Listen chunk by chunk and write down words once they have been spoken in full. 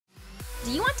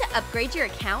Want to upgrade your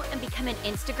account and become an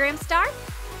Instagram star?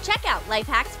 Check out life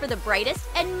hacks for the brightest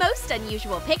and most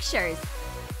unusual pictures.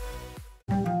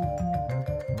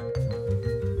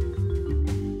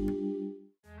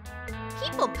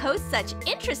 People post such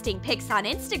interesting pics on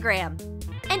Instagram.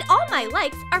 And all my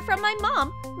likes are from my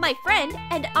mom, my friend,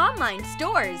 and online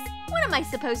stores. What am I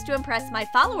supposed to impress my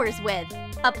followers with?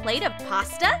 A plate of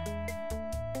pasta?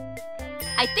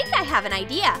 I think I have an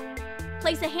idea.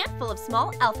 Place a handful of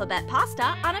small alphabet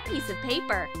pasta on a piece of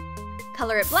paper.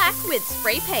 Color it black with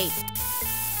spray paint.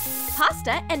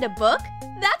 Pasta and a book?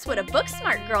 That's what a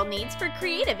book-smart girl needs for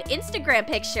creative Instagram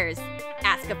pictures.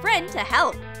 Ask a friend to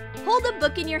help. Hold a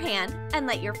book in your hand and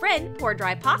let your friend pour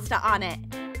dry pasta on it.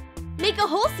 Make a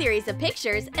whole series of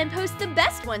pictures and post the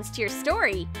best ones to your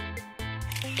story.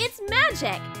 It's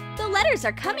magic! The letters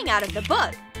are coming out of the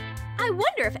book. I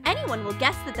wonder if anyone will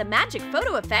guess that the magic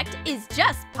photo effect is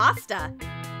just pasta.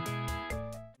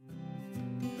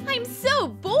 I'm so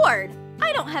bored!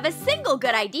 I don't have a single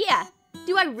good idea.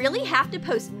 Do I really have to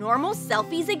post normal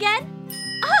selfies again?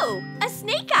 Oh, a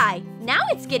snake eye! Now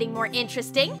it's getting more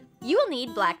interesting. You will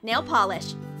need black nail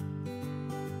polish.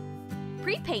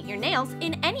 Pre-paint your nails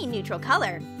in any neutral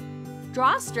color.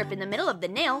 Draw a strip in the middle of the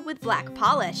nail with black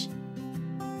polish.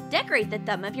 Decorate the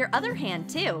thumb of your other hand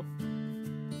too.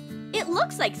 It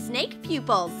looks like snake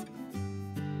pupils.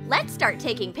 Let's start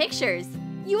taking pictures.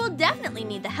 You will definitely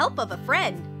need the help of a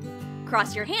friend.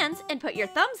 Cross your hands and put your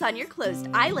thumbs on your closed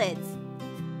eyelids.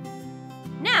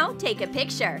 Now take a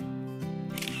picture.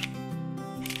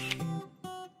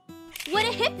 What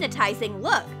a hypnotizing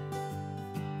look!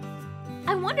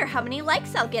 I wonder how many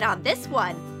likes I'll get on this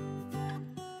one.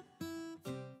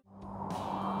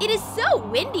 It is so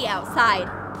windy outside.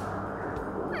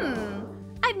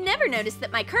 I've never noticed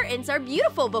that my curtains are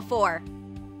beautiful before.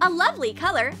 A lovely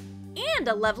color and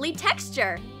a lovely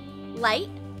texture. Light,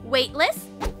 weightless,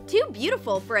 too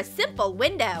beautiful for a simple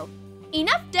window.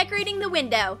 Enough decorating the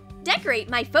window. Decorate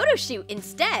my photo shoot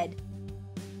instead.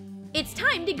 It's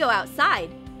time to go outside.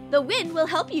 The wind will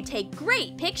help you take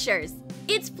great pictures.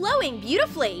 It's flowing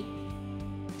beautifully.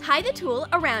 Tie the tulle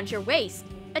around your waist.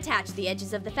 Attach the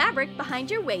edges of the fabric behind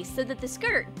your waist so that the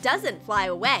skirt doesn't fly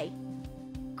away.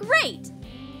 Great!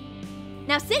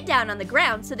 Now sit down on the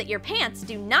ground so that your pants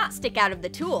do not stick out of the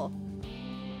tulle.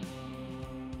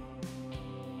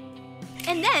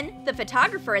 And then the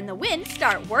photographer and the wind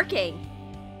start working.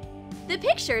 The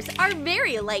pictures are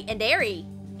very light and airy.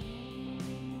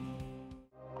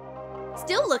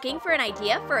 Still looking for an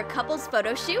idea for a couple's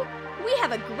photo shoot? We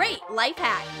have a great life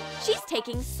hack. She's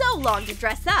taking so long to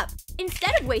dress up.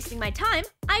 Instead of wasting my time,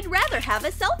 I'd rather have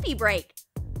a selfie break.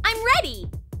 I'm ready!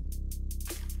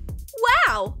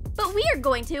 Wow! But we are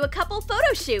going to a couple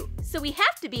photo shoot, so we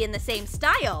have to be in the same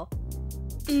style.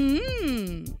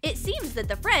 It seems that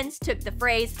the friends took the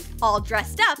phrase, all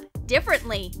dressed up,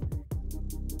 differently.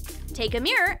 Take a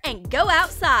mirror and go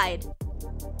outside.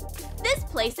 This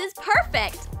place is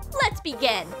perfect! Let's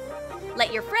begin.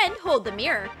 Let your friend hold the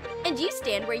mirror, and you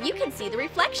stand where you can see the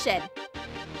reflection.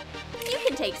 You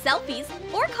can take selfies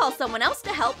or call someone else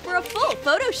to help for a full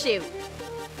photo shoot.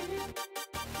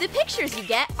 The pictures you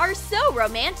get are so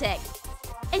romantic,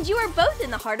 and you are both in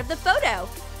the heart of the photo.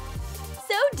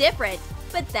 So different,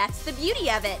 but that's the beauty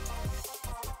of it.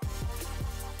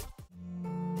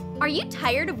 Are you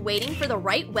tired of waiting for the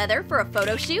right weather for a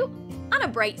photo shoot? On a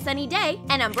bright sunny day,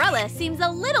 an umbrella seems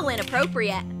a little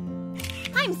inappropriate.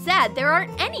 I'm sad there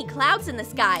aren't any clouds in the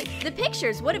sky. The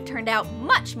pictures would have turned out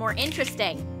much more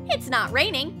interesting. It's not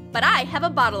raining, but I have a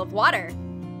bottle of water.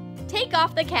 Take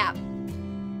off the cap.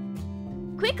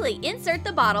 Quickly insert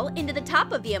the bottle into the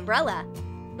top of the umbrella.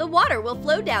 The water will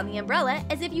flow down the umbrella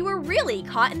as if you were really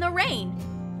caught in the rain.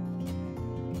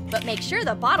 But make sure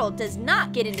the bottle does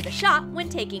not get into the shot when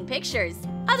taking pictures.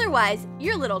 Otherwise,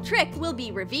 your little trick will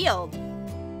be revealed.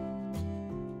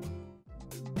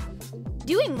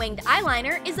 Doing winged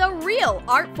eyeliner is a real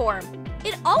art form.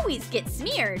 It always gets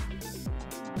smeared.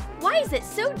 Why is it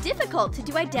so difficult to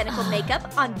do identical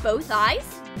makeup on both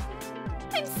eyes?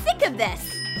 I'm sick of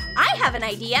this! I have an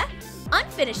idea!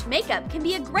 Unfinished makeup can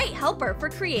be a great helper for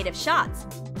creative shots.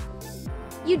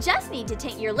 You just need to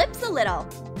tint your lips a little.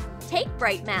 Take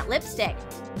bright matte lipstick.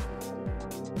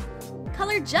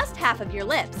 Color just half of your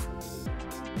lips.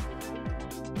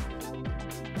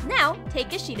 Now,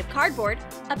 take a sheet of cardboard,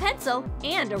 a pencil,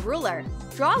 and a ruler.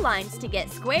 Draw lines to get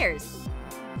squares.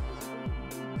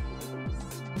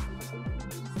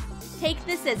 Take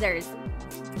the scissors.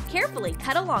 Carefully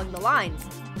cut along the lines.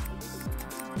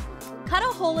 Cut a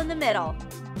hole in the middle.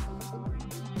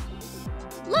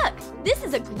 Look, this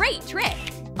is a great trick.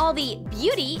 All the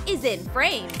beauty is in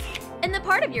frames. and the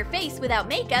part of your face without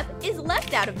makeup is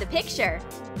left out of the picture.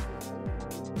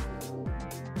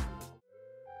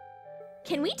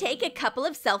 Can we take a couple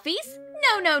of selfies?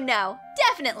 No,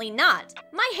 definitely not.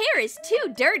 My hair is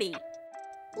too dirty.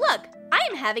 Look, I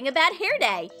am having a bad hair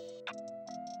day.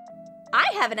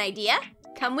 I have an idea.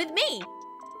 Come with me.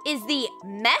 Is the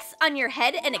mess on your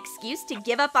head an excuse to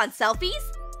give up on selfies?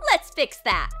 Let's fix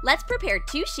that. Let's prepare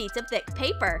 2 sheets of thick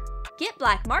paper. Get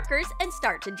black markers and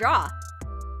start to draw.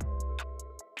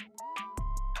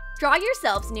 Draw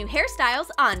yourselves new hairstyles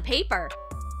on paper.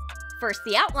 First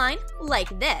the outline,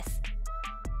 like this.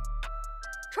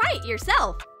 Try it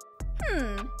yourself.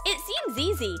 It seems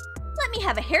easy. Let me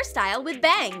have a hairstyle with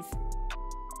bangs.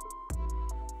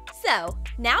 So,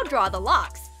 now draw the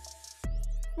locks.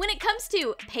 When it comes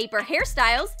to paper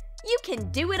hairstyles, you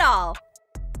can do it all.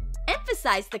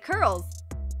 Emphasize the curls.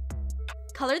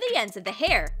 Color the ends of the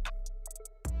hair.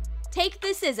 Take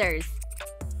the scissors.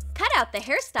 Cut out the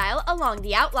hairstyle along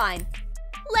the outline.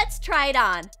 Let's try it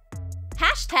on.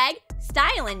 Hashtag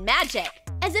Style and Magic,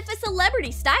 as if a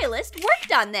celebrity stylist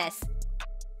worked on this.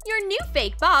 Your new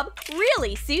fake bob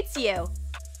really suits you.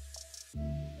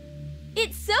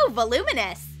 It's so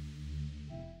voluminous.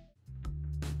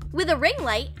 With a ring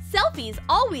light, selfies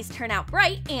always turn out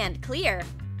bright and clear.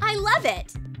 I love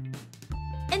it!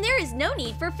 And there is no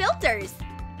need for filters.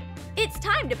 It's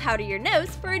time to powder your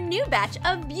nose for a new batch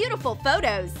of beautiful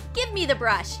photos. Give me the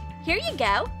brush. Here you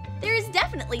go. There is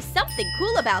definitely something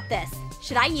cool about this.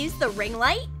 Should I use the ring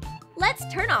light? Let's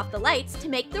turn off the lights to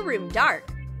make the room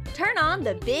dark. Turn on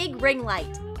the big ring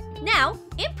light. Now,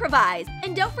 improvise,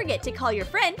 and don't forget to call your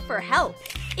friend for help.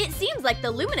 It seems like the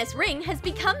luminous ring has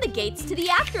become the gates to the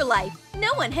afterlife.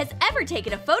 No one has ever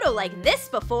taken a photo like this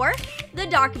before. The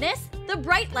darkness, the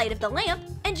bright light of the lamp,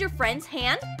 and your friend's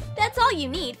hand? That's all you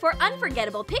need for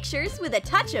unforgettable pictures with a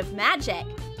touch of magic.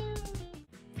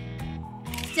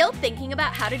 Still thinking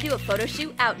about how to do a photo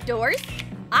shoot outdoors?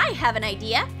 I have an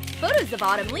idea. Photos of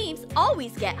autumn leaves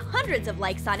always get hundreds of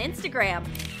likes on Instagram.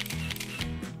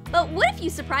 But what if you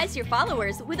surprise your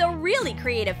followers with a really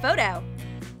creative photo?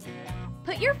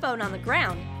 Put your phone on the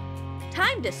ground.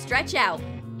 Time to stretch out.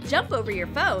 Jump over your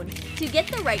phone. To get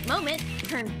the right moment,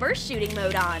 turn burst shooting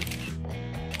mode on.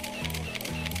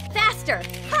 Faster,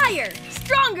 higher,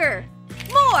 stronger,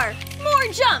 more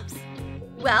jumps!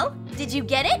 Well, did you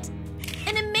get it?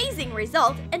 An amazing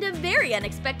result and a very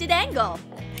unexpected angle.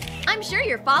 I'm sure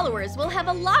your followers will have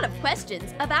a lot of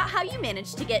questions about how you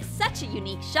managed to get such a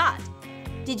unique shot.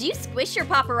 Did you squish your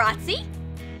paparazzi?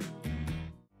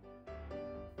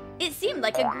 It seemed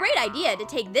like a great idea to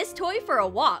take this toy for a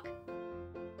walk.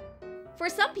 For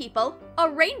some people, a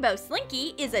rainbow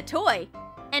slinky is a toy,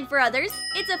 and for others,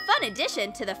 it's a fun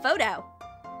addition to the photo.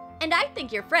 And I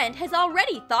think your friend has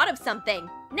already thought of something.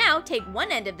 Now take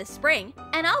one end of the spring,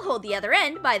 and I'll hold the other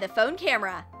end by the phone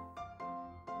camera.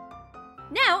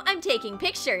 Now I'm taking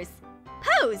pictures.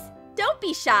 Pose! Don't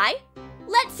be shy.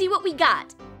 Let's see what we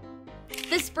got.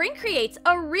 The spring creates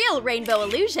a real rainbow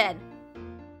illusion.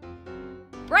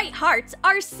 Bright hearts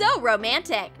are so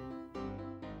romantic.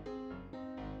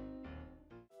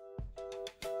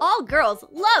 All girls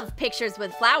love pictures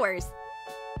with flowers.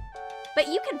 But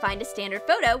you can find a standard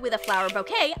photo with a flower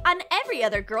bouquet on every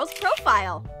other girl's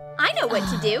profile. I know what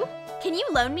to do. Can you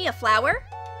loan me a flower?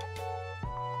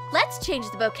 Let's change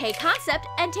the bouquet concept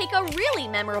and take a really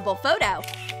memorable photo.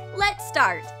 Let's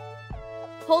start.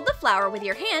 Hold the flower with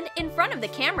your hand in front of the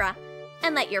camera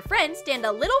and let your friend stand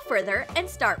a little further and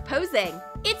start posing.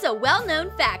 It's a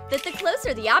well-known fact that the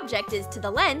closer the object is to the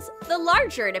lens, the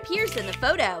larger it appears in the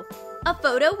photo. A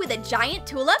photo with a giant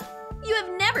tulip? You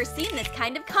have never seen this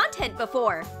kind of content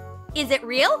before. Is it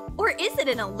real or is it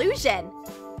an illusion?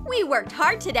 We worked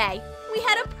hard today. We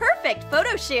had a perfect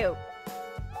photo shoot.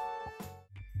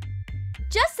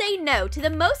 Just say no to the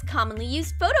most commonly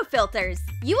used photo filters.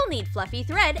 You will need fluffy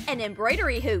thread and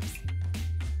embroidery hoops.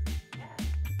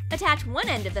 Attach one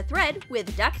end of the thread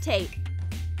with duct tape.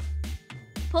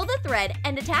 Pull the thread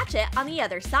and attach it on the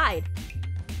other side.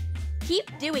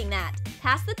 Keep doing that.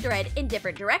 Pass the thread in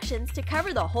different directions to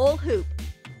cover the whole hoop.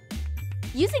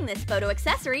 Using this photo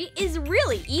accessory is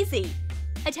really easy.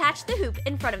 Attach the hoop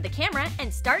in front of the camera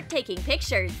and start taking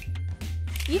pictures.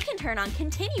 You can turn on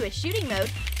continuous shooting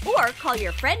mode or call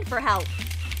your friend for help.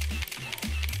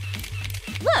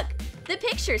 Look, the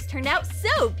pictures turned out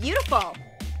so beautiful.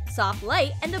 Soft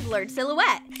light and a blurred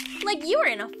silhouette, like you were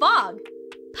in a fog.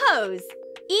 Pose.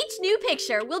 Each new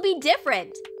picture will be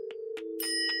different.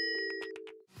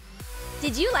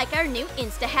 Did you like our new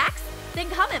Insta hacks? Then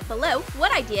comment below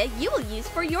what idea you will use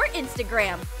for your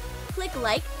Instagram. Click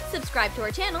like, subscribe to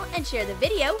our channel, and share the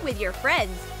video with your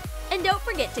friends. And don't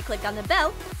forget to click on the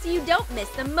bell so you don't miss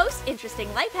the most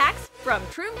interesting life hacks from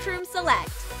Troom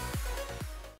Select.